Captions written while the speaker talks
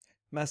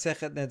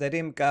Masechet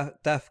Nedarim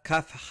Daf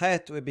Kaf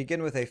Het. We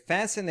begin with a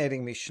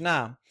fascinating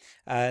Mishnah,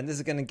 and this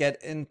is going to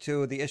get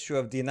into the issue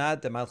of Dinah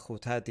de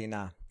Malchut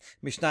Dinah.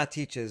 Mishnah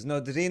teaches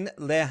Nodrin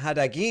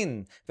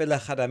leharagin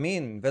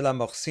velacharamin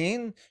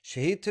velamochsin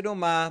shehi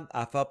teruma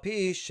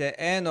afapi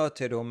she'eno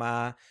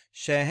teruma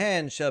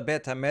shehen shel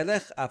bet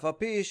hamelech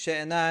afapi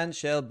she'enan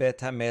shel bet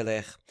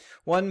hamelech.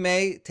 One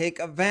may take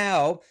a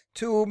vow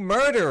to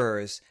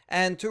murderers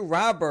and to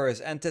robbers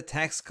and to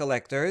tax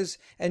collectors,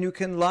 and you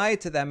can lie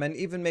to them and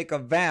even make a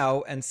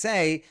vow and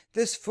say,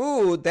 this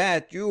food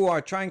that you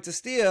are trying to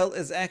steal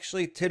is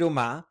actually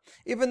teruma.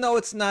 Even though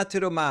it's not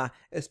teruma,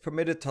 it's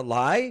permitted to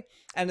lie,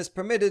 and it's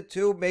permitted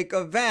to make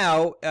a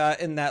vow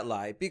in that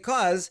lie,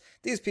 because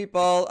these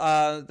people,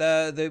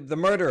 the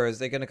murderers,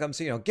 they're going to come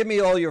say, give me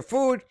all your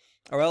food,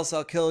 or else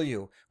I'll kill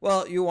you.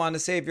 Well, you want to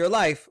save your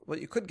life. Well,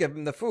 you could give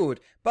him the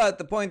food. But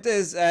the point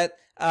is that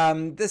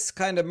this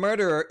kind of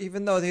murderer,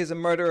 even though he's a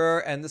murderer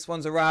and this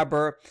one's a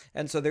robber,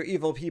 and so they're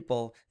evil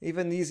people,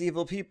 even these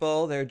evil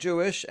people, they're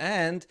Jewish,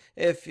 and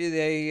if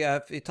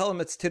you tell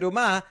them it's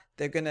teruma,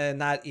 they're going to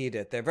not eat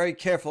it. They're very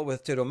careful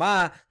with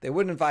teruma. They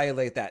wouldn't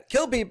violate that.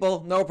 Kill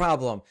people, no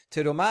problem.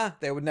 Teruma,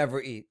 they would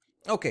never eat.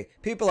 Okay,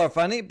 people are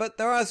funny, but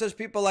there are such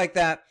people like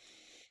that.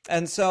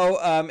 And so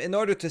in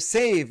order to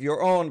save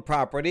your own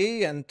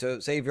property and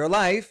to save your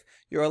life,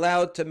 you're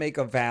allowed to make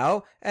a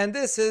vow. And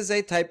this is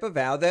a type of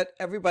vow that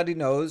everybody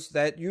knows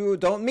that you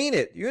don't mean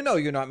it. You know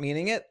you're not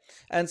meaning it.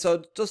 And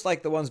so just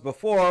like the ones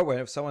before, where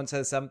if someone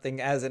says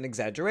something as an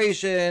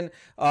exaggeration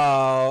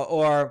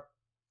or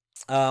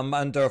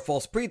under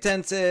false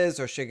pretenses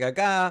or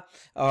shigaga,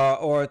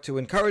 or to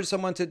encourage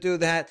someone to do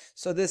that.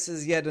 So this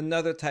is yet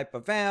another type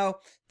of vow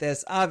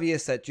that's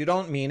obvious that you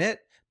don't mean it,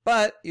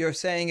 but you're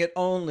saying it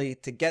only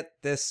to get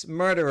this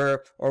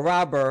murderer or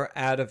robber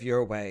out of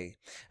your way.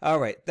 All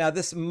right. Now,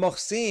 this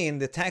mochsin,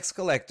 the tax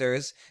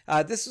collectors,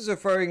 this is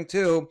referring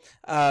to,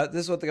 this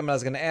is what the Gemara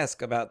is going to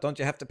ask about. Don't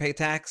you have to pay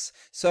tax?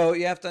 So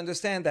you have to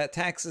understand that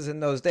taxes in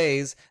those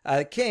days,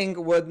 a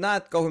king would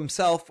not go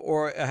himself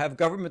or have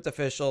government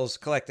officials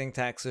collecting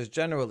taxes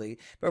generally,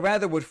 but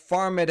rather would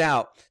farm it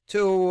out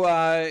to,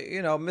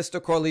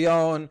 Mr.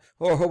 Corleone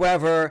or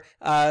whoever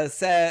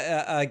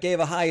gave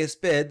a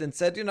highest bid and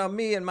said,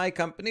 me and my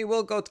company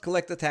will go to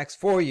collect the tax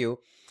for you.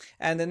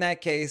 And in that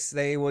case,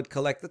 they would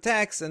collect the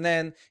tax and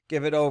then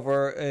give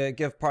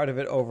part of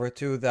it over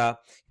to the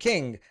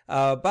king.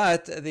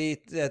 But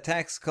the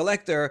tax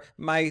collector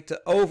might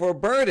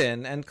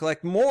overburden and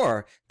collect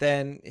more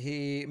than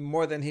he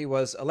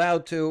was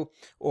allowed to,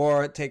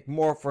 or take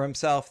more for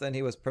himself than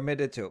he was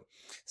permitted to.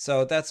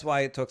 So that's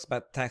why it talks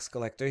about tax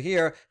collector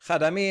here.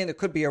 Chadamin, it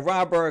could be a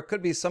robber, it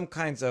could be some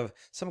kind of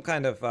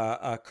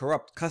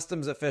corrupt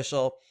customs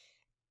official.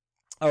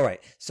 All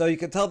right, so you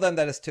can tell them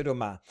that it's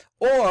teruma.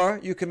 Or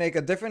you can make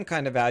a different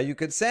kind of vow. You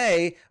could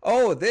say,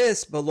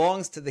 this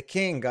belongs to the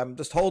king. I'm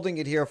just holding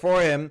it here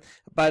for him,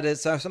 but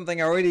it's something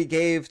I already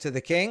gave to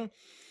the king,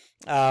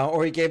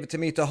 or he gave it to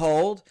me to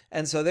hold,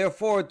 and so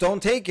therefore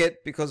don't take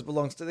it because it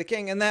belongs to the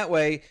king. And that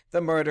way, the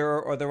murderer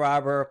or the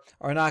robber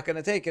are not going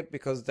to take it,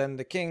 because then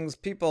the king's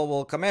people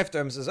will come after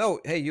him and says,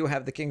 hey, you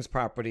have the king's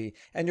property,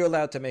 and you're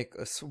allowed to make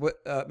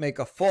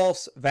a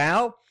false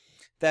vow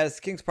that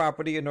is king's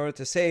property in order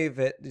to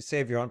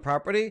save your own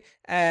property,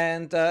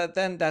 and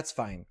then that's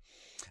fine.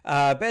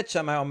 Bet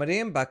Shammai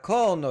Omerim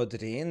Bakol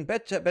Nodrin.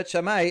 Bet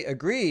Shammai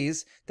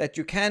agrees that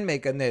you can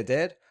make a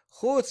neder,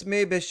 chutz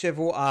mi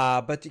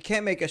b'shevuah, but you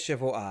can't make a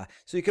shevuah.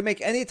 So you can make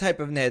any type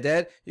of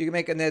neder. You can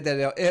make a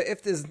neder.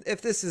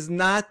 If this is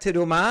not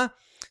teruma,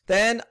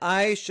 then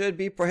I should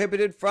be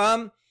prohibited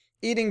from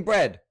eating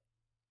bread.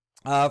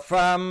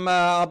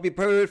 I'll be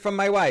prohibited from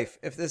my wife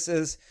if this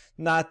is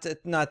not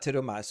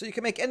teruma. So you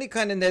can make any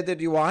kind of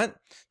neder you want,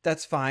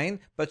 that's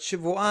fine, but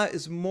shivuah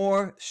is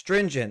more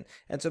stringent.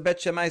 And so Bet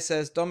Shammai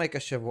says, don't make a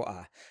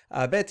shivuah.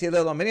 Bet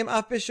Hillel omerim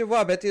af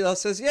b'shivuah. Bet Hillel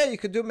says, yeah, you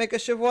could make a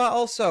shivuah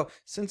also.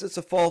 Since it's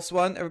a false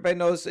one, everybody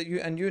knows that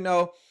you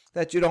know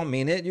that you don't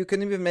mean it. You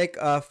can even make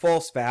a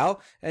false vow,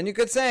 and you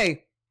could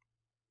say,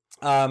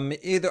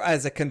 either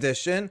as a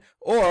condition,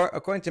 or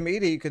according to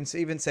Meiri, you can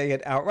even say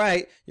it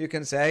outright. You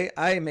can say,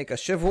 I make a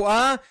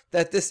shivuah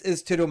that this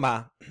is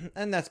teruma,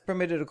 and that's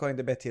permitted according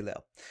to Bet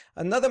Hillel.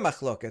 Another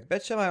machloket,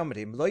 Bet Shammai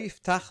omrim lo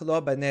yiftach lo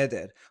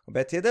baneder,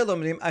 Bet Hillel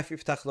omrim af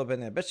yiftach lo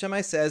baneder. Bet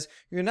Shammai says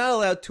you're not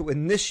allowed to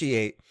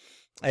initiate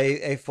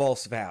a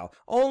false vow.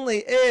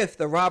 Only if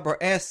the robber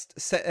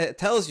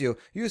tells you,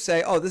 you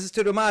say, this is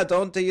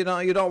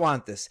teruma, you don't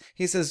want this.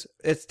 He says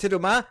it's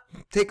teruma,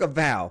 take a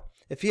vow.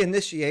 If he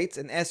initiates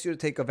and asks you to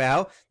take a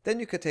vow, then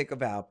you could take a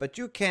vow, but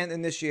you can't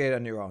initiate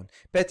on your own.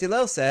 Bet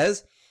Hillel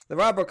says, the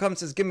robber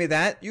comes and says, give me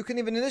that. You can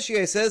even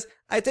initiate, says,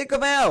 I take a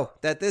vow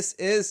that this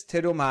is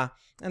teruma,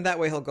 and that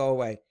way he'll go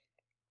away.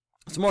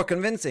 It's more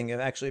convincing,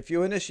 if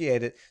you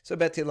initiate it, so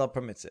Bet Hillel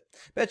permits it.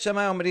 Bet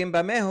Shammai omrim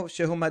b'meh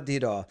shehu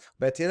madiro.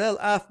 Bet Hillel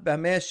af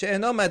b'meh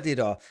she'eno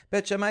madiro.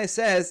 Bet Shammai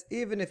says,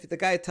 even if the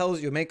guy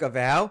tells you make a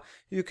vow,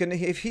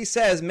 if he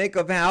says make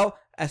a vow,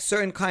 a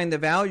certain kind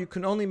of vow, you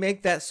can only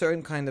make that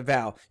certain kind of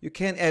vow. You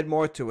can't add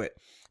more to it.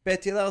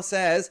 Bet Hillel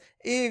says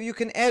if you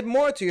can add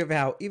more to your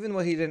vow, even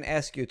what he didn't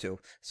ask you to.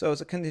 So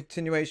it's a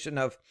continuation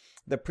of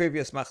the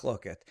previous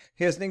machloket.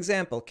 Here's an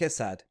example.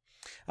 Kesad.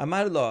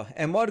 Amar lo,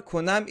 emor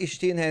kunam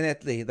ishtin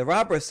henet li. The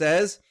robber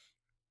says,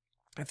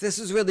 if this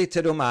is really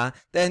terumah,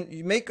 then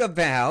you make a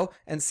vow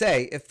and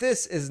say, if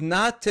this is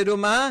not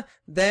terumah,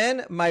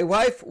 then my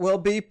wife will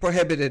be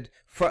prohibited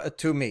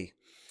to me.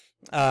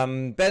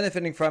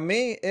 Benefiting from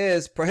me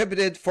is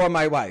prohibited for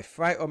my wife,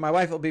 right? Or my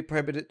wife will be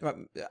prohibited,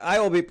 I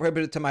will be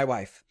prohibited to my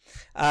wife,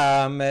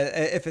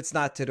 if it's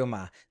not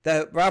terumah.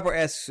 The robber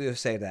asks you to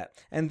say that.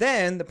 And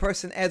then the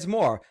person adds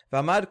more.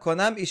 V'amad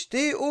konam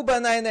ishti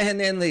ubanai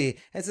nehenen li.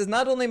 And says,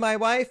 not only my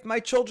wife, my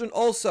children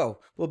also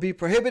will be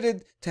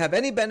prohibited to have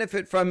any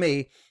benefit from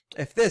me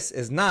if this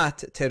is not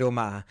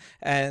terumah.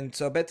 And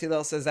so Bet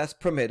Hillel says that's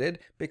permitted,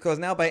 because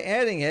now by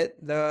adding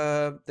it,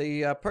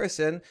 the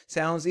person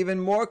sounds even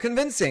more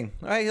convincing,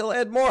 right? He'll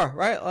add more,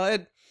 right? I'll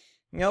add,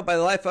 by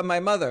the life of my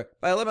mother,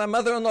 by my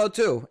mother-in-law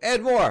too,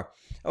 add more.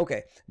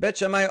 Okay. Bet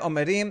Shammai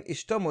omerim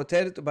ishto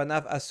muteret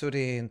ubanav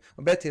asurin.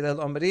 Bet Hillel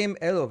omerim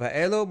elu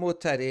va'elu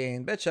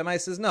mutarin. Bet Shammai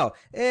says no.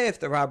 If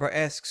the robber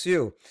asks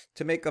you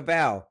to make a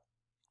vow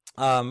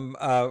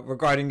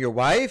regarding your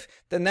wife,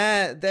 then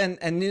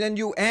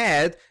you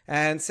add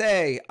and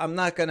say, I'm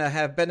not going to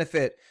have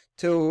benefit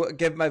to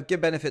give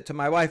benefit to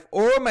my wife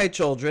or my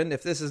children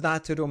if this is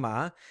not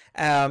terumah,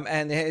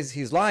 and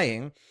he's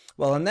lying.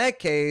 Well, in that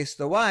case,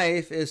 the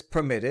wife is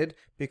permitted,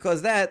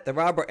 because the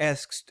robber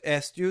asked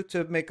you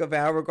to make a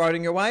vow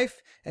regarding your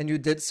wife, and you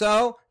did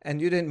so,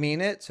 and you didn't mean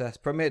it, so that's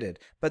permitted.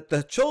 But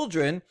the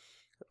children,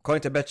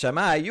 according to Bet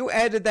Shammai, you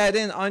added that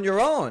in on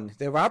your own.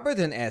 The robber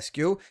didn't ask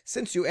you.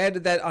 Since you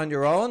added that on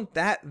your own,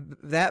 that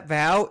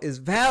vow is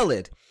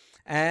valid,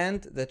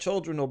 and the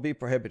children will be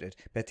prohibited.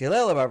 Bet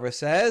Hillel, however,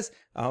 says,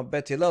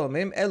 everybody's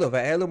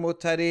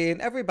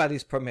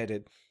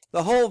permitted.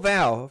 The whole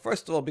vow,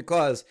 first of all,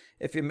 because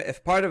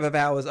if part of a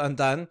vow is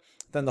undone,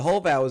 then the whole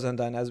vow is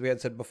undone, as we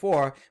had said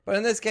before. But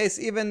in this case,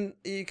 you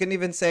can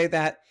even say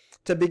that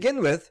to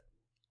begin with,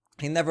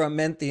 he never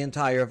meant the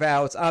entire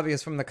vow. It's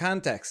obvious from the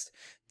context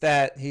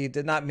that he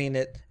did not mean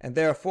it, and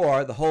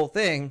therefore the whole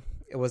thing,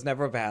 it was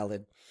never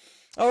valid.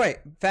 All right,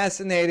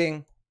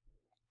 fascinating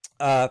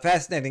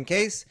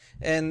case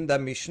in the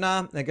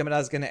Mishnah. The Gemara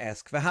is going to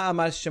ask,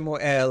 V'ha'amar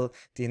Shemuel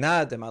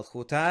dina de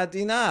malchuta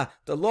dina.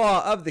 The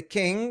law of the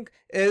king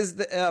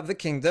of the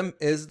kingdom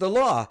is the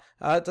law.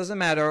 It doesn't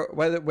matter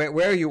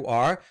where you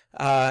are,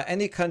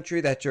 any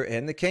country that you're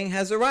in, the king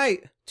has a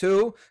right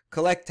to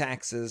collect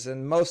taxes.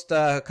 In most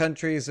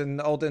countries in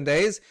the olden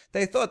days,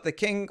 they thought the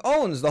king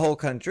owns the whole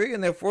country,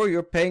 and therefore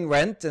you're paying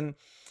rent, and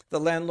the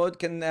landlord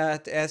can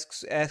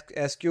ask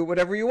you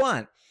whatever you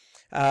want.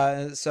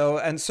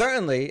 And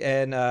certainly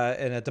in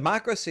a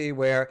democracy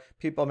where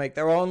people make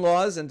their own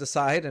laws and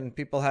decide, and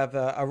people have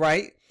a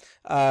right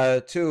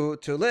to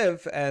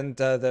live, and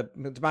the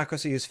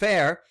democracy is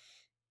fair,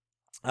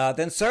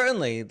 then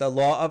certainly the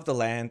law of the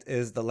land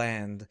is the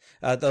land.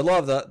 The law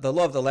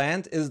of the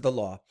land is the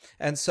law.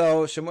 And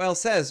so Shemuel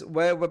says,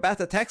 we're about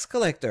the tax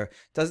collector.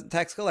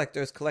 Tax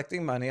collector is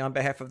collecting money on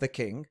behalf of the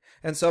king,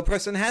 and so a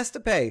person has to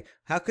pay.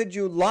 How could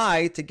you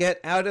lie to get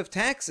out of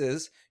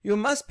taxes? You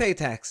must pay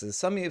taxes.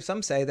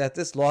 Some say that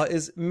this law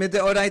is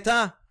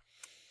mideoraita.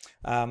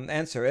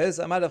 Answer is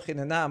Amar Rav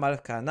Chinena, Amar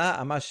Rav Kahana,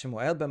 Amar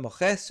Shemuel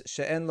b'moches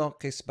she'en lo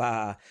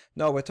kisba.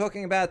 No, we're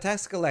talking about a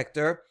tax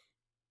collector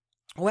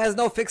who has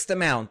no fixed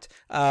amount.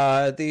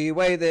 The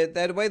way that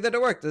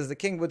it worked is the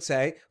king would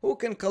say, who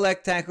can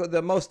collect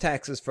the most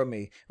taxes from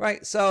me,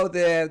 right? So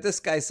this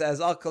guy says,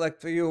 I'll collect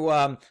for you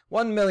 $1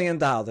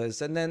 million.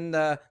 And then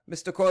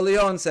Mr.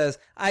 Corleone says,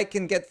 I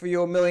can get for you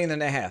 $1.5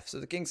 million. So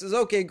the king says,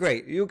 okay,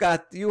 great. You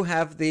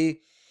have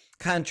the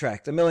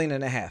contract, $1.5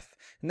 million.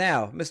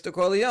 Now, Mr.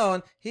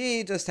 Corleone,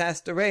 he just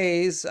has to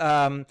raise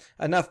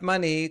enough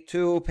money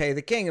to pay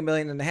the king $1.5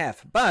 million.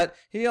 But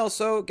he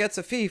also gets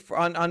a fee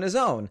on his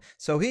own.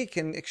 So he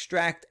can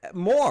extract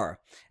more.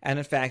 And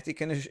in fact, he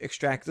can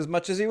extract as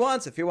much as he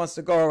wants. If he wants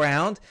to go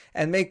around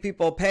and make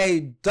people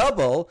pay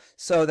double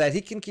so that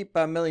he can keep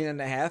 $1.5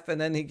 million, and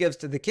then he gives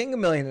to the king $1.5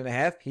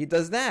 million, he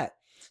does that.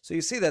 So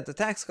you see that the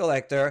tax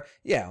collector,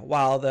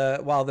 while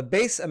the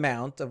base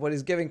amount of what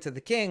he's giving to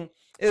the king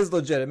is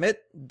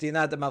legitimate,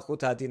 dina de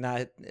malchuta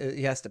dina,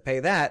 he has to pay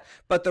that,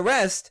 but the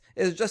rest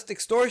is just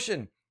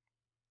extortion.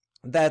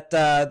 That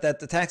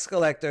the tax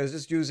collector is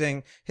just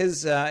using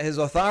his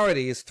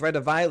authority, his threat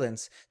of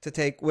violence, to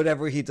take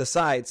whatever he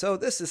decides. So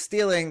this is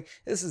stealing.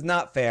 This is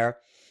not fair,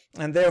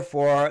 and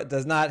therefore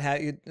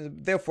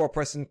a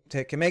person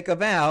can make a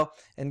vow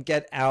and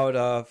get out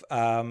of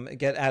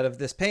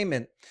this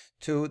payment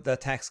to the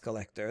tax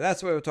collector.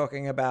 That's what we're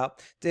talking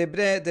about.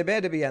 Rabbi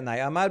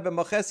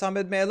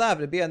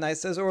Yanai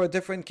says, or a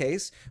different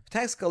case,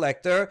 tax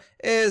collector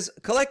is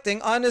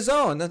collecting on his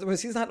own. In other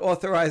words, he's not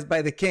authorized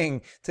by the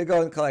king to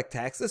go and collect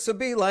tax. This would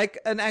be like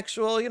an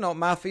actual,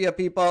 mafia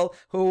people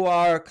who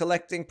are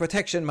collecting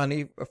protection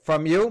money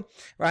from you,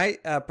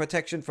 right?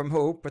 Protection from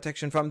who?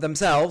 Protection from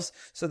themselves,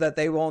 so that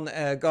they won't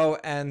go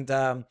and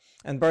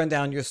burn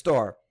down your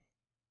store.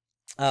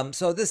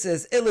 So this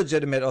is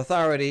illegitimate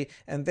authority,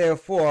 and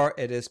therefore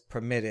it is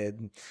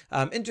permitted.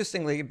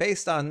 Interestingly,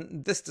 based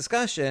on this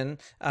discussion,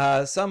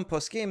 some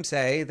poskim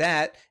say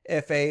that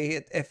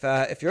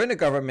if you're in a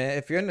government,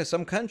 if you're in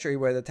some country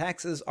where the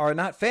taxes are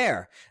not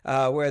fair,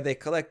 where they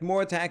collect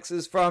more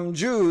taxes from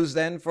Jews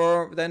than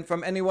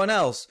from anyone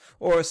else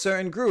or a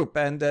certain group,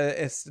 and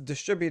it's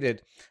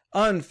distributed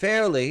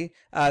unfairly,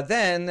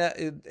 then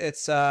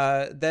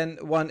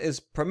one is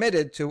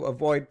permitted to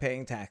avoid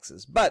paying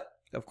taxes. But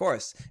of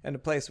course, in a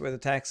place where the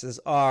taxes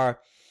are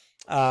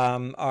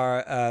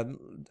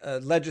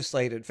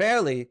legislated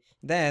fairly,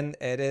 then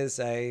it is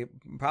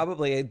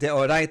probably a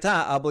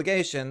deoraita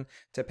obligation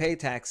to pay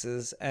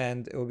taxes,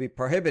 and it will be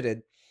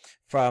prohibited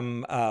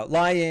from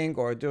lying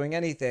or doing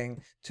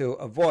anything to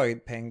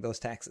avoid paying those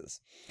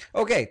taxes.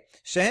 Okay,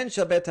 shehen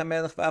shel bet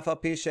hamelech v'af al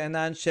pi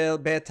she'enan shel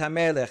bet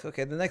hamelech.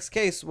 Okay, the next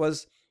case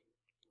was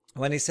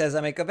when he says,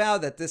 I make a vow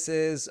that this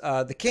is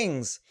the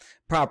king's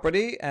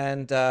property,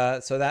 and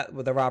so that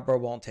the robber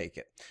won't take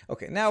it.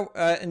 Okay, now,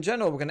 in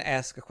general, we're going to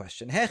ask a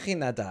question. Hechi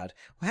nadar.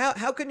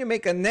 How can you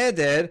make a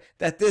neder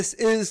that this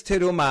is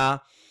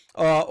teruma,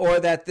 or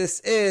that this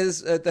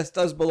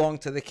does belong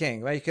to the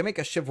king, right? You can make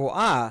a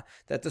shivu'ah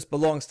that this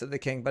belongs to the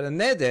king, but a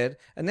neder,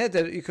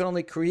 you can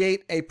only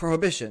create a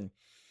prohibition.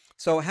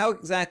 So how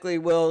exactly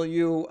will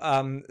you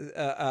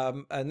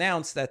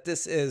announce that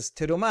this is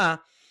teruma,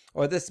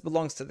 or this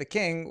belongs to the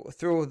king,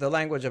 through the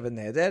language of a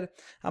neder?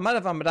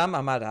 Amarav Amram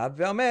Amarav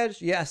ve'omer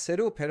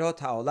ya'aseru perot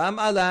ha'olam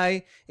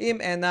alai im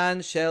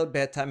enan shel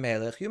bet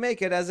hamelech. You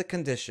make it as a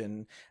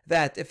condition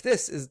that if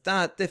this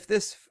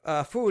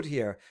food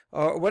here,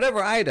 or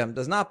whatever item,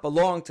 does not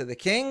belong to the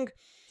king,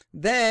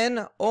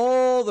 then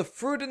all the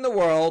fruit in the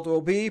world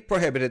will be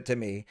prohibited to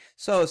me.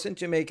 So since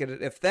you make it an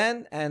if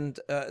then, and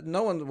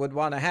no one would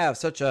want to have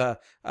such a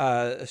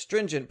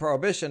stringent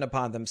prohibition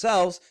upon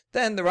themselves,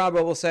 then the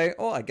rabbi will say,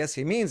 oh, I guess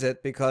he means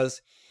it,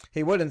 because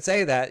he wouldn't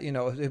say that,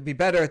 it'd be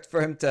better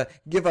for him to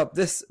give up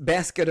this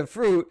basket of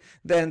fruit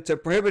than to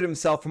prohibit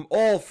himself from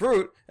all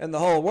fruit in the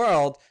whole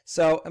world.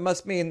 So it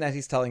must mean that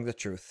he's telling the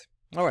truth.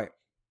 All right.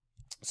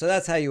 So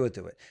that's how you would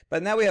do it.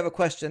 But now we have a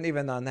question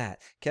even on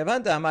that.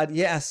 Kevan da'amad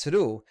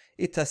ye'asru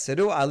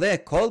itasiru ale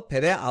kol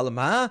pere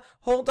alma.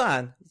 Hold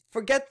on.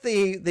 Forget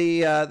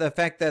the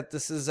fact that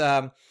this is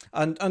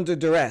under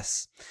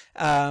duress.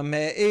 And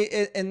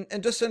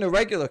just in a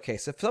regular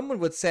case, if someone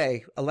would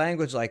say a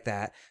language like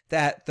that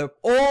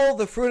all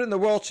the fruit in the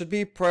world should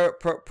be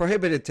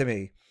prohibited to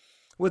me,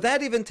 would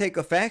that even take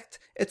effect?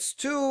 It's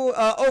too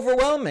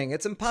overwhelming.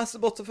 It's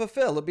impossible to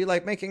fulfill. It'd be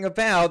like making a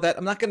vow that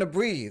I'm not going to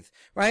breathe,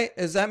 right?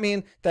 Does that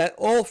mean that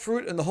all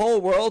fruit in the whole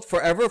world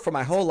forever, for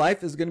my whole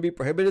life, is going to be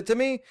prohibited to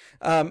me?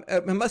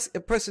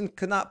 A person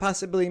could not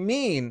possibly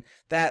mean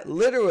that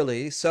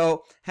literally.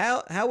 So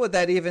how would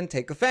that even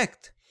take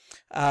effect?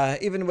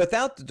 Even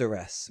without the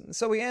duress?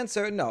 So we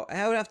answer, no,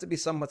 it would have to be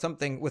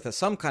something with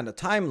some kind of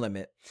time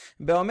limit.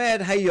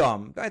 Be'omed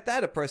hayom, right?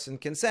 That a person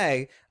can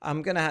say,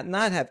 I'm going to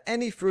not have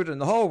any fruit in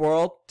the whole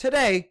world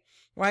today,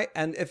 right?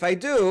 And if I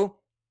do,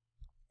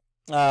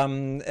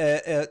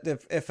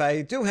 if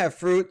I do have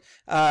fruit,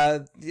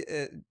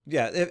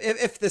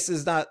 if this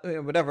is not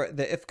whatever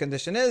the if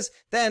condition is,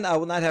 then I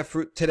will not have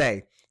fruit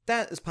today.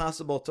 That is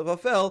possible to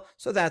fulfill,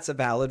 so that's a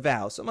valid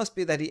vow. So it must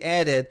be that he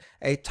added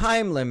a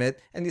time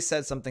limit, and he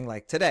said something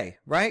like today,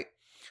 right?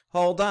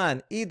 Hold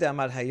on. But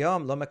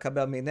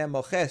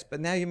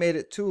now you made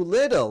it too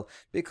little,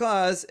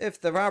 because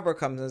if the robber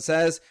comes and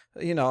says,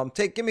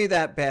 give me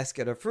that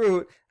basket of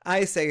fruit,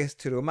 I say it's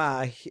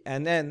teruma,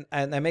 and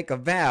I make a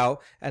vow,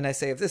 and I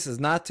say, if this is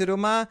not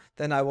teruma,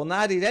 then I will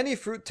not eat any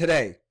fruit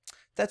today.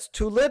 That's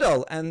too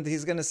little. And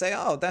he's going to say,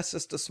 oh, that's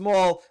just a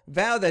small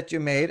vow that you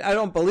made. I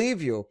don't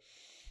believe you.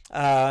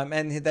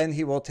 And then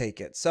he will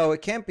take it. So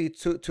it can't be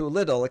too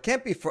little. It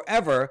can't be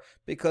forever,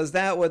 because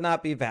that would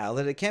not be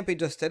valid. It can't be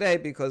just today,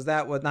 because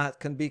that would not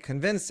be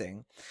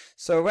convincing.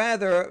 So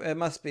rather, it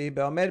must be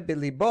be'omer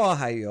bilibo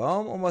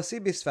hayom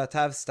u'mosi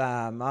bisfatav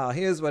stam.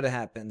 Here's what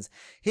happens.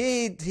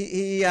 He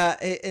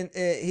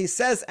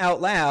says out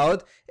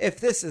loud, if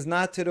this is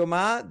not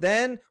teruma,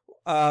 then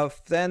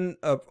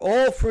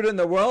all fruit in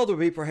the world will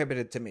be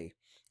prohibited to me.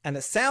 And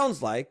it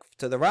sounds like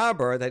to the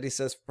robber that he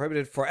says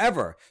prohibited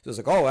forever. So it's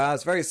like, oh, wow,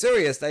 it's very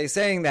serious that he's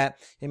saying that.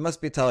 He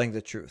must be telling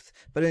the truth.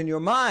 But in your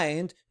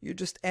mind, you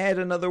just add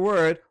another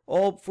word.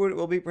 All fruit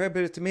will be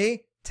prohibited to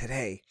me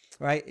today,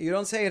 right? You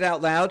don't say it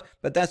out loud,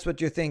 but that's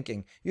what you're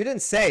thinking. You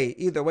didn't say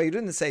either way. You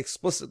didn't say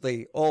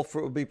explicitly all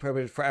fruit will be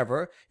prohibited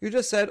forever. You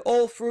just said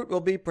all fruit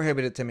will be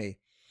prohibited to me.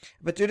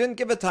 But you didn't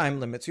give a time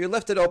limit, so you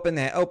left it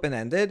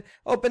open-ended.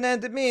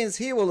 Open-ended means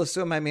he will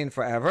assume I mean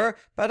forever,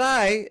 but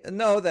I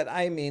know that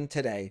I mean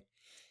today.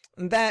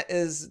 And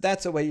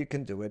that's a way you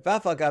can do it.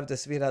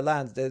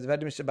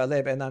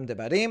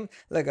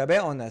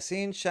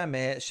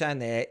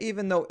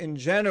 Even though in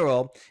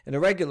general, in a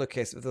regular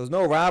case, if there's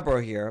no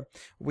robber here,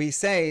 we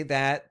say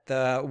that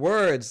the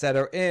words that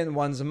are in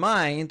one's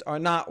mind are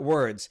not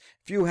words.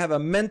 If you have a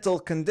mental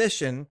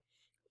condition,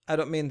 I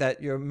don't mean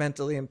that you're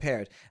mentally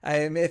impaired.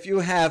 If you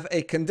have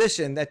a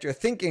condition that you're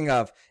thinking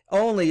of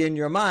only in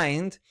your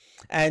mind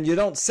and you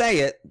don't say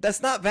it,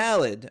 that's not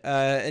valid.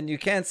 And you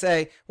can't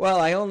say, well,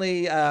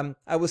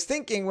 I was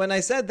thinking when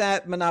I said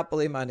that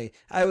Monopoly money.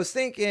 I was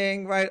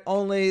thinking, right,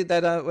 only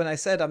that when I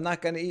said I'm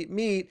not going to eat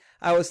meat,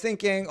 I was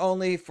thinking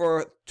only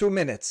for 2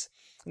 minutes.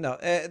 No,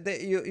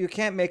 you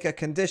can't make a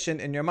condition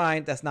in your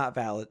mind that's not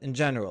valid in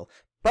general.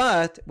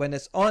 But when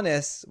it's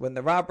honest, when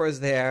the robber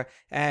is there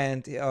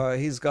and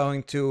he's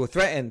going to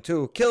threaten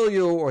to kill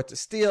you or to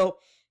steal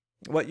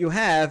what you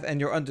have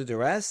and you're under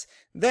duress,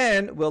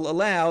 then we'll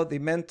allow the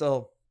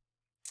mental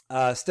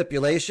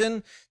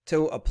stipulation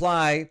to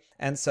apply.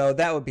 And so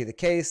that would be the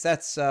case.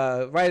 That's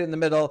right in the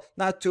middle,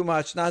 not too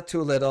much, not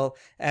too little.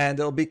 And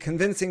it'll be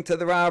convincing to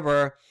the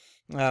robber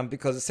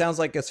because it sounds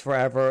like it's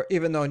forever,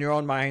 even though in your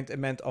own mind it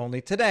meant only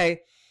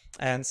today.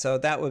 And so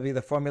that would be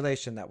the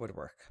formulation that would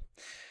work.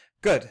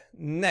 Good.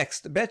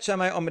 Next, Bet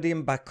Shammai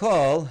omrim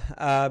bakol,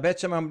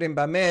 Bet Shammai omrim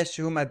bameh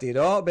shehu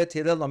madiro, Bet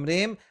Hillel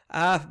omrim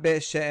af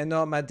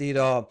she'eno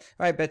madiro.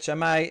 Right, Bet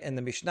Shammai in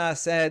the Mishnah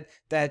said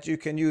that you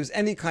can use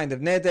any kind of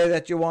neder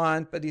that you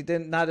want, but he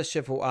didn't, not a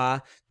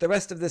shivu'ah. The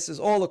rest of this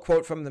is all a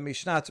quote from the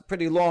Mishnah. It's a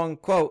pretty long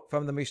quote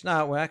from the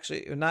Mishnah. We're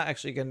not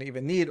actually going to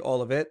even need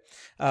all of it,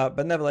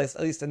 but nevertheless,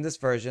 at least in this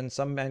version,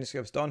 some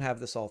manuscripts don't have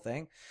this whole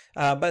thing.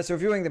 But it's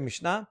reviewing the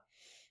Mishnah.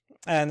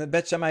 And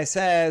Bet Shammai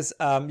says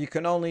you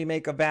can only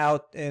make a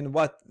vow in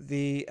what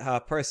the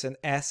person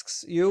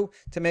asks you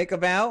to make a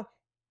vow.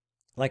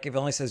 Like if it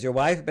only says your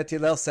wife, Bet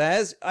Hillel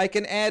says, I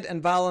can add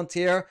and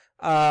volunteer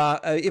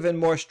an even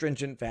more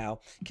stringent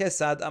vow.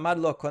 Kesad amar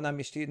lo konam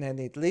ishti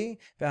nehenit li,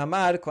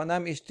 ve'amar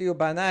konam ishti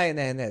ubanai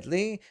nehenet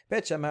li,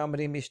 Bet Shammai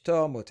omrim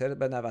ishto muter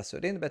banav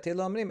asurin, Bet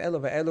Hillel omrim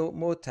elu ve'elu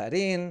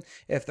mutarin.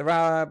 If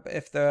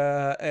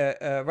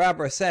the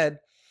robber said,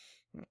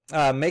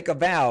 make a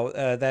vow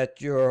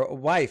that your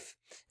wife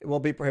will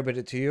be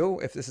prohibited to you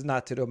if this is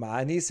not teruma.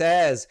 And he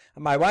says,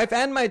 my wife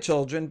and my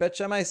children. Bet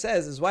Shammai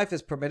says his wife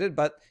is permitted,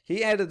 but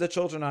he added the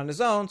children on his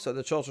own, so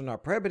the children are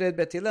prohibited.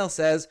 Bet Hillel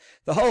says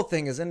the whole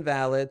thing is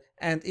invalid,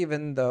 and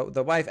even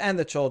the wife and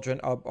the children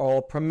are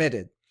all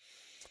permitted.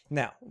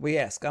 Now, we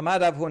ask,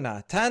 Amar Rav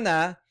Huna,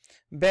 Tana,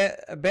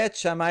 Bet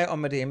Shammai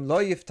omrim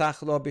lo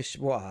yiftach lo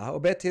b'shvuah,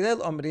 uBet Hillel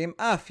omrim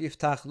af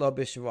yiftach lo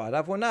b'shvuah.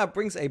 Rav Huna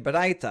brings a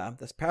baraita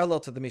that's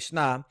parallel to the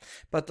Mishnah,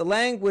 but the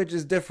language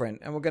is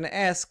different, and we're going to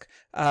ask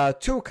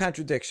two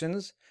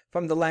contradictions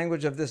from the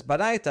language of this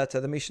baraita to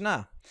the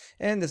Mishnah.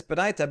 In this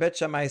baraita, Bet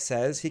Shammai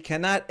says he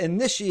cannot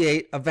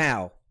initiate a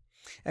vow,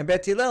 and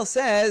Bet Hillel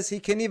says he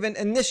can even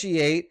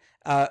initiate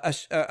a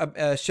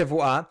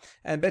shivuah,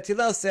 and Bet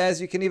Hillel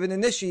says you can even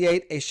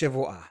initiate a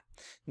shivuah.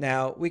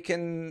 Now, we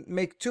can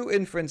make two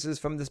inferences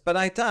from this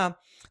baraita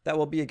that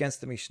will be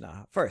against the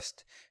Mishnah.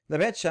 First, the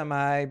Bet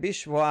Shammai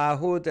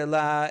bishvuahu de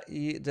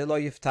lo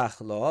yiftach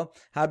lo,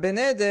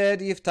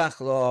 ha-beneder yiftach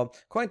lo.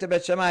 According to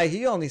Bet Shammai,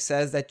 he only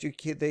says that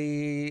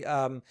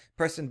the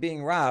person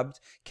being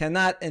robbed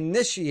cannot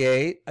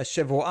initiate a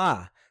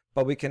shivuah.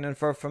 But we can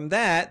infer from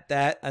that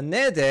a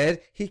neder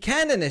he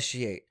can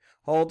initiate.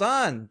 Hold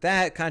on,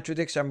 that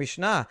contradicts our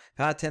Mishnah.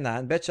 Bet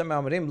Shammai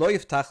omrim lo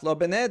yiftach lo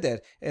beneder.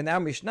 In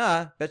our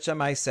Mishnah, Bet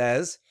Shammai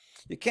says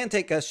you can't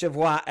take a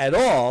shivua at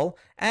all,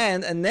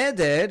 and a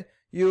neder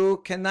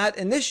you cannot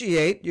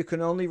initiate. You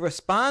can only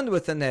respond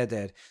with a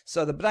neder.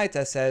 So the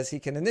Braita says he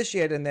can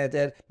initiate a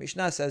neder.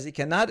 Mishnah says he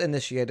cannot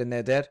initiate a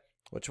neder.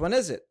 Which one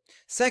is it?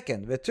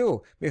 Second,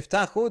 v'tu,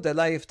 miftachu de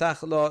lo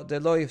yiftach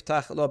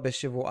lo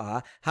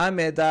b'shivua,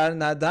 ha-medar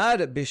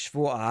nadar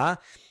b'shivua.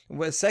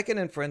 The second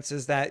inference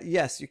is that,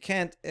 yes, you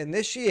can't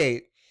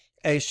initiate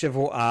a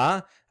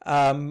shivu'ah,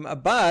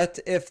 but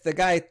if the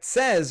guy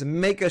says,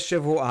 make a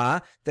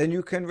shivu'ah, then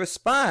you can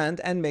respond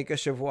and make a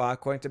shivu'ah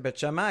according to Bet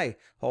Shammai.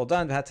 Hold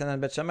on. Bet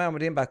Shammai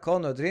omrim bakol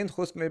nodrin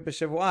chus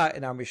b'shivu'ah.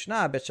 In our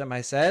Mishnah, Bet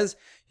Shammai says,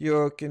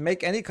 you can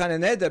make any kind of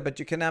neder, but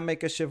you cannot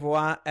make a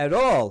shivu'ah at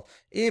all,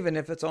 even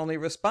if it's only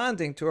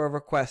responding to a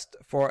request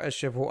for a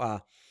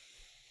shivu'ah.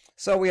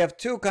 So we have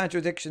two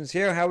contradictions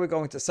here. How are we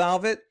going to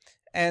solve it?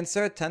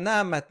 Answer,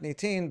 Tana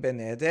matnitin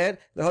beneder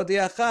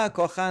lehodiacha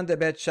kochan de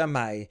Bet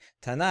Shammai.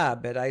 Tana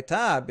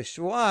beraita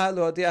b'shvuah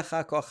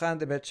lehodiacha kochan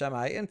de Bet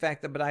Shammai. In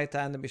fact, the beraita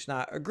and the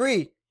Mishnah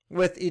agree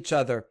with each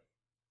other.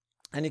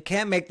 And you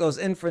can't make those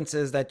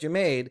inferences that you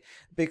made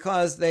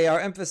because they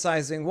are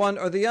emphasizing one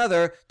or the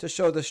other to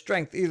show the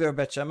strength either of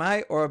Bet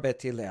Shammai or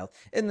Bet Hillel.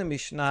 In the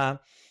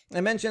Mishnah,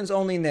 it mentions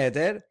only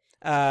neder,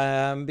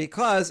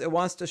 because it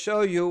wants to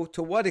show you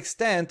to what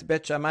extent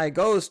Bet Shammai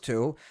goes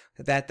to,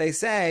 that they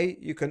say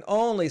you can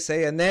only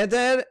say a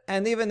neder,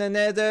 and even a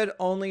neder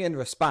only in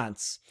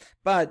response.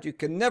 But you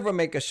can never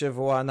make a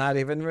shivuah, not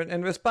even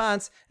in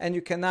response, and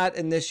you cannot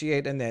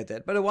initiate a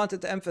neder. But it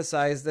wanted to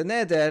emphasize the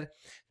neder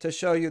to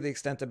show you the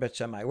extent of Bet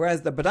Shammai.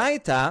 Whereas the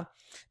Braita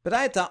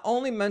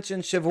only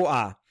mentions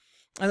shivuah.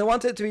 And I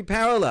wanted it to be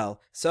parallel.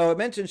 So it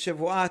mentioned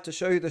Shavuah to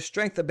show you the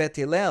strength of Bet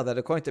Hillel, that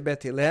according to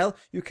Bet Hillel,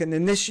 you can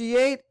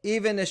initiate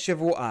even a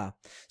Shavuah.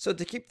 So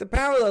to keep the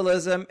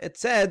parallelism, it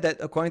said that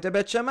according to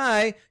Bet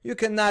Shammai, you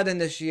cannot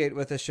initiate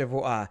with a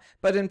Shavuah.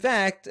 But in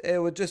fact,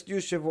 it would just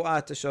use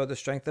Shavuah to show the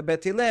strength of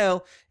Bet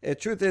Hillel. The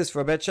truth is,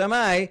 for Bet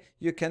Shammai,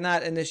 you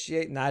cannot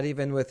initiate not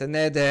even with a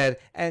Neder,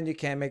 and you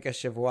can't make a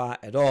Shavuah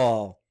at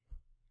all.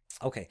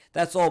 Okay,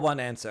 that's all one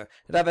answer.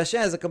 Rav Ashi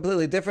has a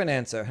completely different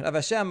answer. Rav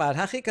Ashi amar,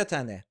 hachi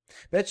katane.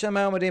 Bet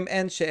Shammai omrim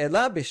en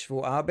she'ela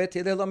b'shvuah, Bet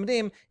Hillel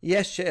omrim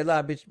yesh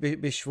she'ela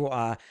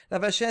b'shvuah.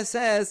 Rav Ashi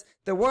says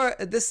the word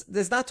this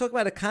is not talking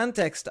about a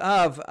context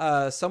of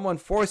someone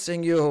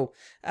forcing you,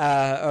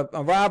 a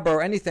robber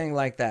or anything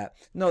like that.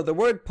 No, the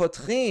word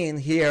potrin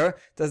here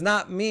does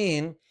not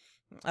mean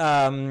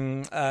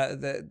in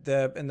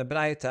the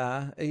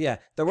Braita,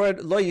 the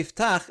word lo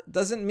yiftach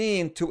doesn't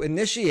mean to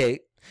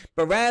initiate,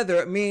 but rather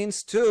it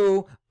means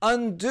to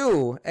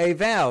undo a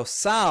vow,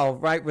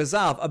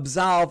 resolve,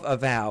 absolve a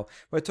vow.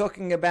 We're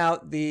talking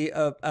about the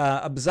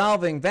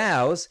absolving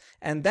vows,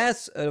 and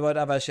that's what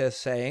Rav Ashi is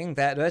saying,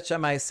 that Bet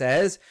Shammai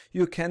says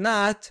you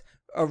cannot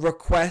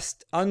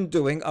request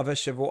undoing of a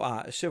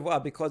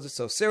Shavuah, because it's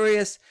so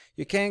serious.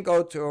 You can't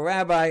go to a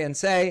rabbi and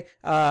say,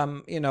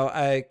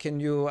 can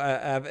you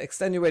have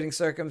extenuating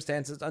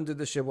circumstances undo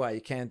the Shavuah? You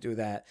can't do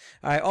that.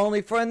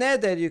 Only for a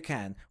neder you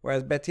can.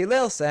 Whereas Bet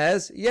Hillel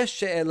says, yesh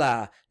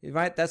she'ela.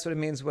 Right? That's what it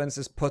means when it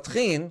says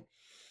potrin.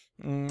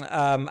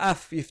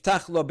 Af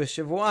yiftach lo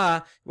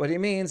b'Shavuah. What he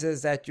means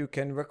is that you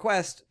can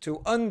request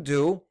to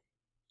undo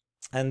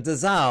and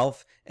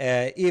dissolve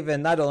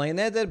even not only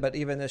neder but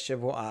even a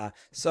Shavuah.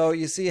 So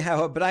you see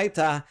how a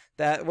Braita,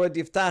 that word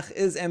yiftach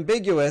is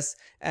ambiguous,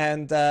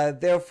 and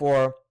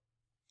therefore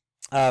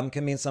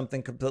can mean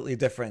something completely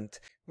different.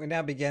 We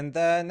now begin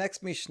the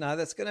next Mishnah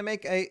that's going to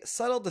make a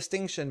subtle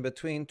distinction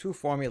between two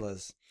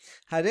formulas.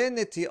 Hare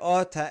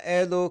netiot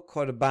ha'elu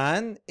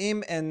korban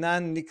im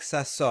enan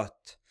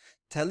niksasot.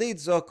 Talit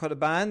zo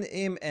korban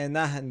im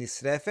enah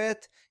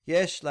nisrefet.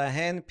 Yesh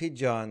lahen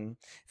pijon.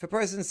 If a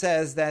person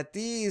says that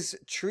these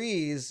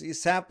trees,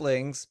 these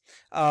saplings,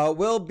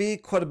 will be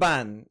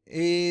korban,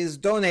 he's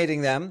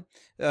donating them,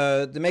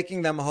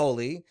 making them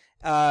holy,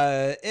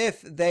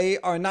 if they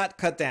are not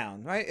cut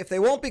down, right? If they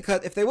will be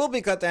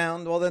cut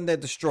down, well, then they're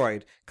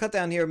destroyed. Cut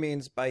down here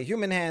means by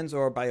human hands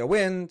or by a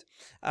wind,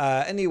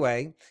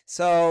 anyway.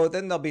 So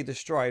then they'll be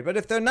destroyed. But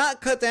if they're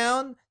not cut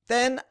down,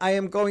 then I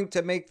am going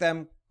to make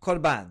them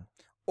korban.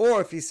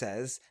 Or if he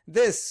says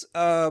this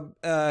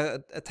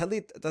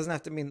talit doesn't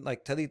have to mean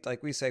like talit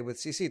like we say with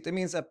sisit. It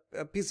means a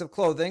piece of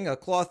clothing, a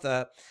cloth,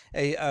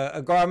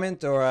 a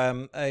garment, or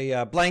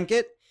a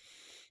blanket.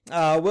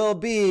 Will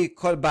be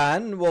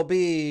korban, will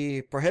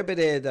be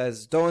prohibited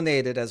as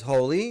donated as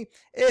holy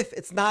if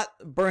it's not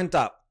burnt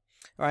up.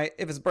 Right?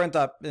 If it's burnt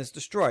up, it's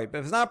destroyed. But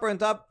if it's not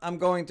burnt up, I'm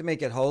going to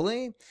make it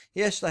holy.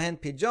 Yesh lahen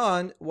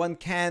pijon, one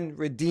can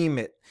redeem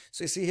it.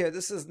 So you see here,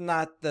 this is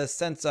not the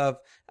sense of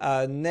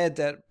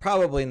neder,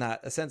 probably not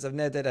a sense of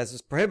neder as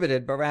is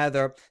prohibited, but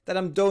rather that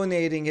I'm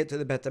donating it to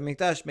the Bet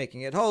HaMikdash,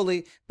 making it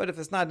holy. But if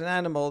it's not an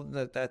animal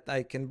that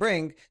I can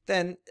bring,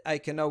 then I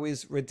can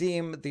always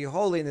redeem the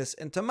holiness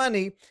into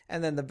money,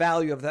 and then the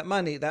value of that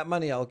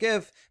money I'll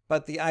give,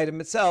 but the item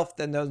itself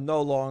then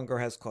no longer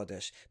has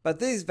kodesh. But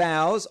these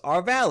vows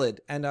are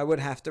valid, and I would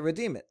have to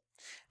redeem it.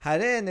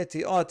 Hare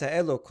netiot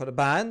ha'elu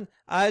korban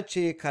ad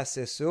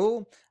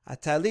sheyikasesu,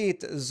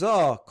 atalit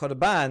zo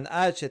korban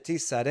ad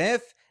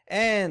shetisaref,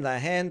 and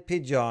lahen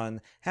pijon.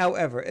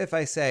 However, if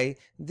I say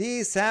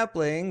these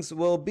saplings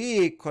will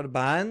be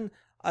korban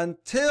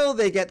until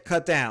they get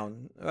cut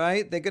down,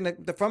 right? They're gonna,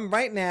 from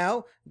right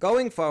now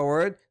going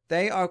forward,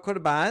 they are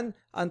korban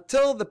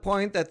until the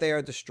point that they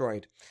are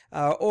destroyed.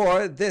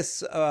 Or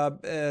this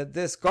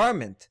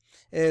garment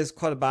is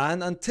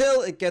korban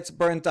until it gets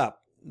burnt up.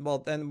 Well,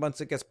 then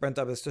once it gets burnt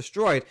up, it's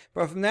destroyed.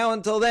 But from now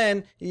until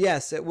then,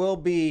 yes, it will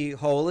be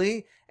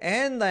holy.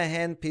 And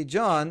lahen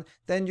pijon,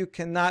 then you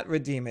cannot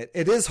redeem it.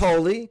 It is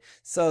holy,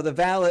 so the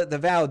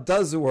vow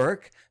does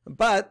work.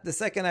 But the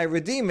second I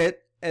redeem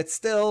it, it's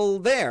still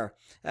there.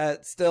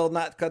 It's still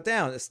not cut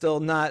down. It's still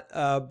not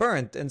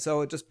burnt. And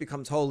so it just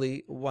becomes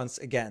holy once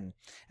again.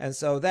 And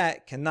so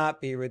that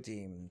cannot be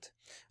redeemed.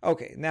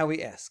 Okay, now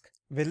we ask.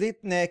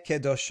 Velitne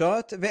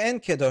kedoshot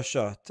ve'en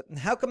kedoshot.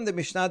 How come the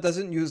Mishnah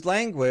doesn't use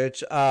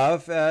language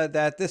of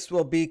that this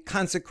will be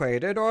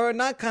consecrated or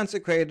not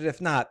consecrated if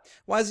not?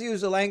 Why does it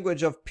use the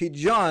language of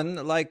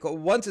pijon, like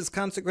once it's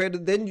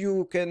consecrated, then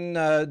you can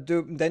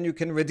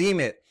redeem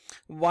it?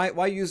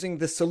 Why using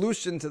the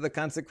solution to the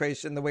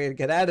consecration, the way to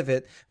get out of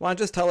it? Why not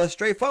just tell us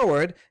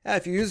straightforward,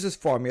 if you use this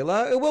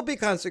formula, it will be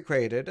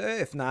consecrated.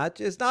 If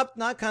not, it's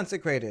not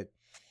consecrated.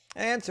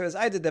 Answer is,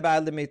 I did the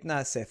Baal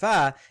Mitna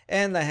Sefa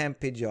and lahem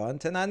pijon.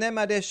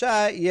 Tananem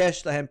Resha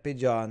yesh lahem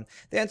pijon.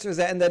 The answer is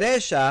that in the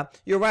Resha,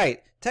 you're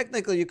right.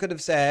 Technically, you could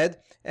have said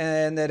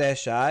in the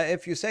Resha,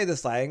 if you say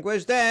this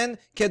language, then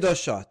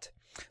kedoshot.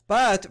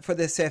 But for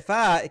the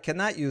Sefa, it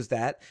cannot use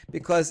that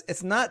because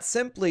it's not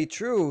simply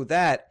true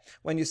that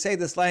when you say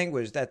this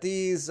language, that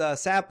these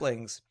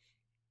saplings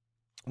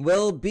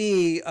will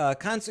be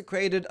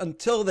consecrated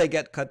until they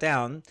get cut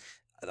down.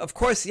 Of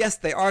course, yes,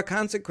 they are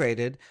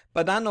consecrated,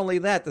 but not only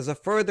that, there's a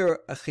further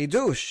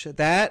chidush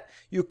that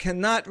you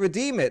cannot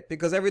redeem it,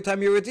 because every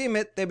time you redeem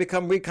it, they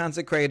become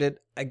reconsecrated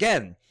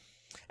again.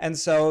 And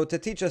so, to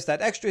teach us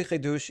that extra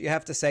chidush, you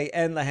have to say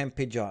en lahem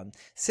pidyon.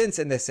 Since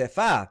in the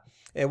Sefa,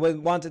 it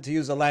wanted to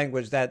use a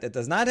language that it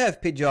does not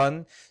have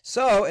pidyon,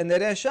 so in the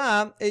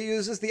Resha, it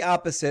uses the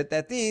opposite,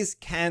 that these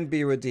can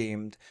be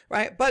redeemed,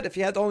 right? But if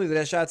you had only the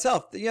Resha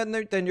itself,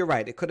 then you're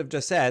right. It could have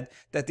just said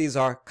that these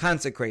are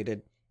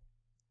consecrated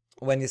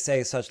when you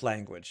say such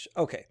language.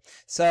 Okay,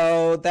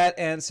 so that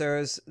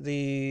answers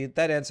the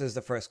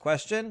first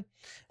question.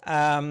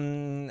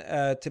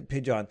 To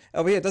pidyon.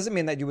 Over here, it doesn't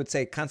mean that you would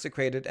say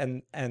consecrated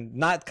and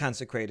not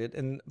consecrated.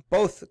 In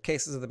both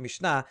cases of the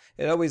Mishnah,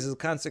 it always is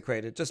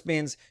consecrated. It just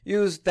means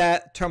use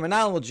that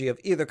terminology of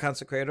either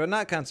consecrated or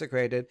not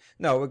consecrated.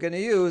 No, we're going to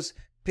use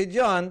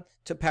pidyon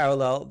to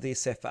parallel the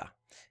Sefa.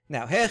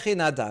 Now, hechi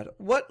nadar,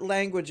 what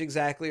language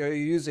exactly are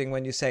you using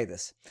when you say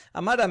this?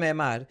 Amar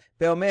Amemar,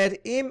 beomer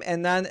im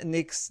enan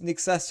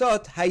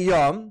niksasot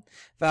hayom,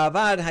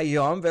 va'avad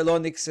hayom velo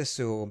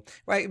niksasu.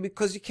 Right,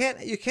 because you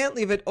can't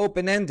leave it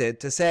open-ended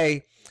to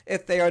say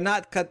if they are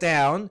not cut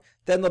down,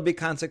 then they'll be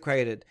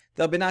consecrated.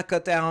 They'll be not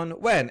cut down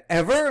when?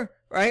 Ever?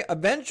 Right?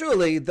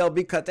 Eventually they'll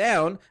be cut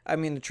down. I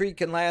mean, a tree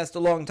can last a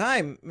long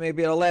time.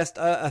 Maybe it'll last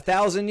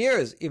 1,000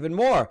 years, even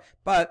more.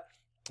 But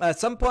at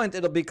some point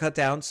it'll be cut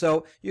down,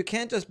 so you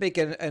can't just make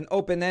it an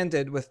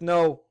open-ended with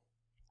no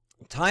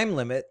time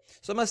limit.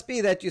 So it must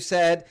be that you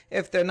said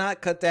if they're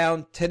not cut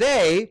down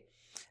today,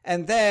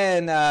 and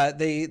then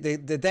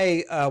the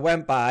day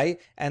went by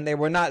and they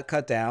were not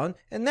cut down,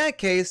 in that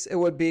case it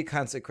would be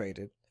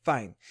consecrated.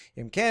 Fine.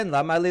 But if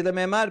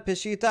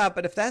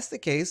that's the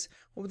case,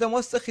 well, then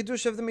what's the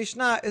chidush of the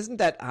Mishnah? Isn't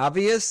that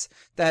obvious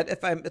that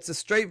it's a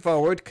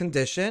straightforward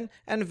condition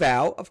and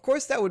vow? Of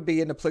course that would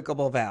be an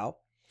applicable vow.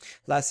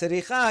 Oh,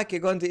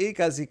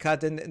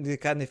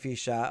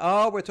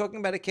 we're talking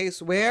about a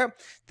case where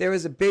there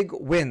is a big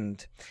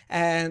wind,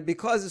 and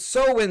because it's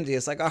so windy,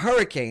 it's like a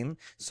hurricane,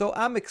 so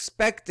I'm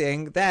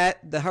expecting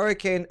that the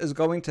hurricane is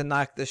going to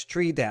knock this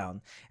tree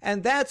down.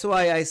 And that's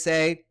why I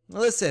say,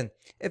 listen,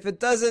 if it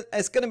doesn't,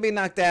 it's going to be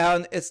knocked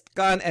down, it's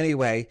gone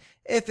anyway.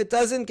 If it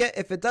doesn't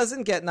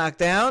get knocked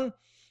down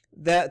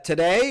that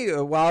today,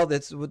 or while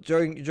it's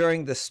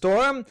during the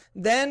storm,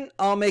 then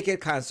I'll make it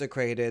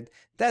consecrated.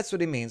 That's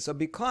what he means. So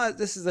because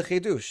this is a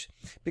chidush,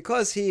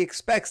 because he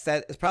expects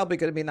that it's probably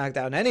going to be knocked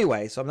down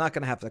anyway, so I'm not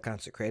going to have to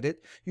consecrate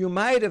it. You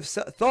might have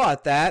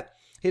thought that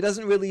he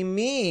doesn't really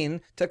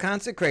mean to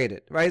consecrate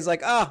it, right? He's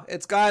like,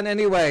 it's gone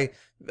anyway.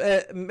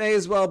 It may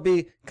as well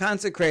be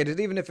consecrated,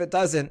 even if it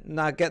doesn't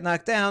not get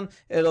knocked down.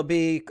 It'll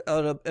be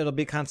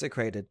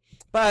consecrated.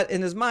 But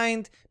in his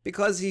mind,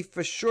 because he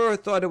for sure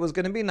thought it was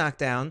going to be knocked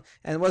down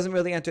and wasn't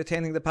really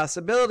entertaining the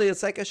possibility,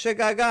 it's like a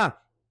shegaga.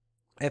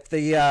 If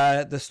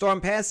the storm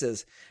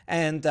passes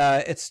and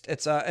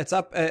it's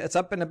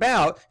up and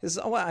about, he says,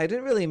 I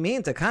didn't really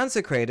mean to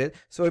consecrate it,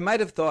 so he might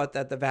have thought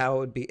that the vow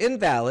would be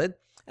invalid,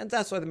 and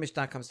that's why the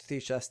Mishnah comes to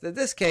teach us that in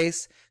this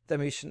case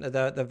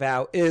the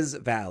vow is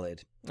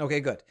valid. Okay,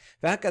 good.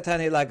 Hold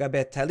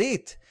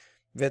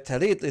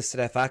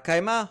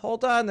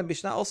on, the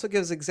Mishnah also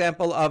gives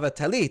example of a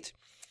talit.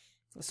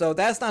 So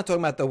that's not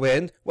talking about the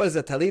wind. What is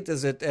a talit?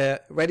 Is it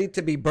ready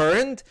to be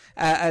burned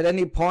at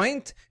any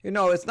point?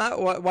 It's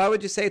not. Why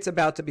would you say it's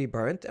about to be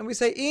burnt? And we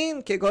say,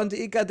 in kegon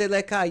deika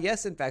deleka.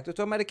 Yes, in fact, we're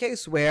talking about a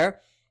case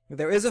where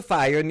there is a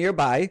fire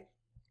nearby,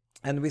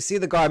 and we see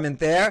the garment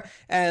there,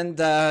 and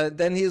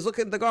then he's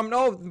looking at the garment.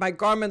 Oh, my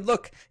garment!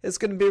 Look, it's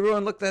going to be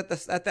ruined. Look at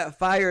that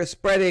fire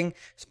spreading.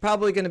 It's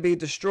probably going to be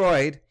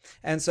destroyed.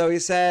 And so he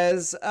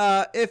says,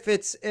 if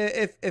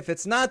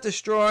it's not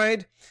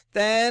destroyed,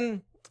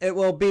 then it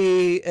will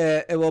be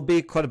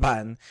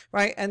korban,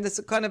 right? And it's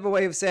kind of a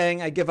way of saying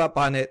I give up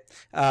on it.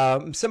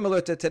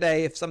 Similar to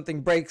today, if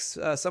something breaks,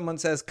 someone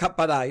says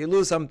kapara, you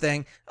lose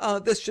something. Oh,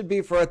 this should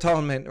be for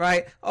atonement,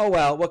 right? Oh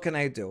well, what can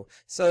I do?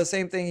 So the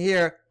same thing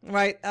here,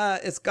 right?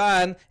 It's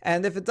gone,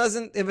 and if it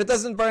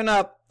doesn't burn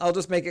up, I'll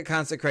just make it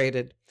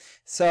consecrated.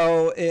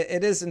 So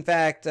it is in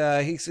fact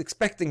he's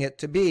expecting it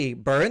to be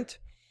burnt.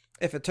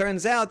 If it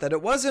turns out that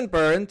it wasn't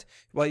burned,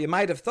 well, you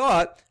might have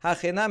thought, so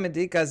here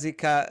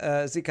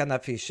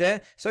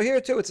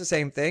too it's the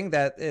same thing,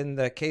 that in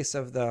the case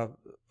of the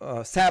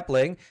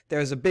sapling,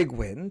 there's a big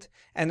wind.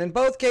 And in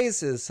both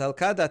cases, I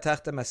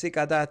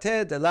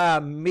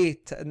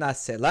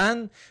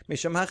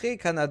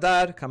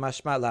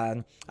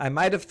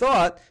might have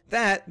thought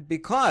that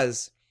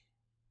because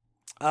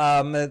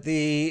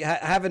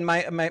have in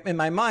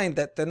my mind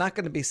that they're not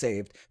going to be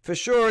saved. For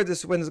sure,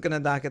 this wind is going to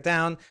knock it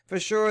down. For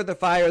sure, the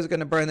fire is going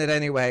to burn it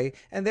anyway.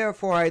 And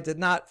therefore, I did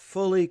not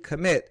fully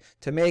commit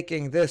to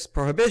making this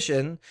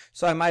prohibition.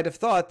 So I might have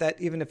thought that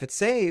even if it's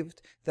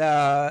saved,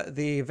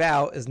 the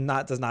vow does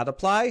not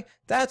apply.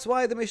 That's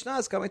why the Mishnah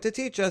is coming to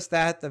teach us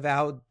that the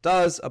vow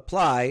does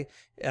apply,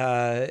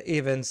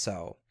 even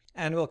so.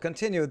 And we'll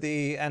continue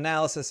the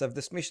analysis of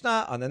this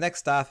Mishnah on the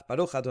next daf.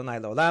 Baruch Adonai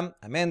L'olam.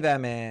 Amen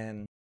ve'amen.